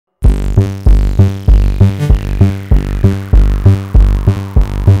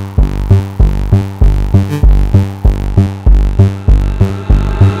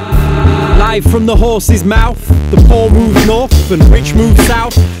Live from the horse's mouth, the poor move north and rich move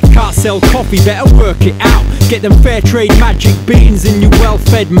south. Can't sell coffee, better work it out. Get them fair trade magic beans in your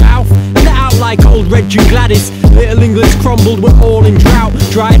well-fed mouth. And they're out like old Reg and Gladys. Little England's crumbled, we're all in drought.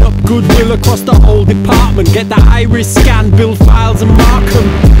 Dried up goodwill across the whole department. Get the iris scan, build files and mark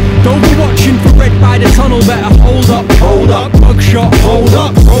them. Don't be watching for red by the tunnel, better hold up, mugshot, hold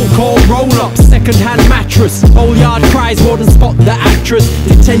up, roll call, roll up, second-hand mattress, whole yard cries, more than spot the actress,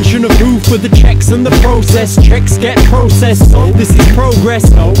 detention of who for the checks and the process, checks get processed, this is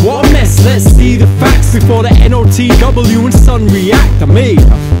progress, what a mess, let's see the facts before the NOTW and Sun react. I mean,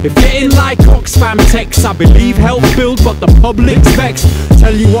 if getting like Oxfam texts, I believe help build, but the public's vexed.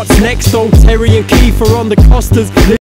 Tell you what's next, though, Terry and Kiefer on the Costas.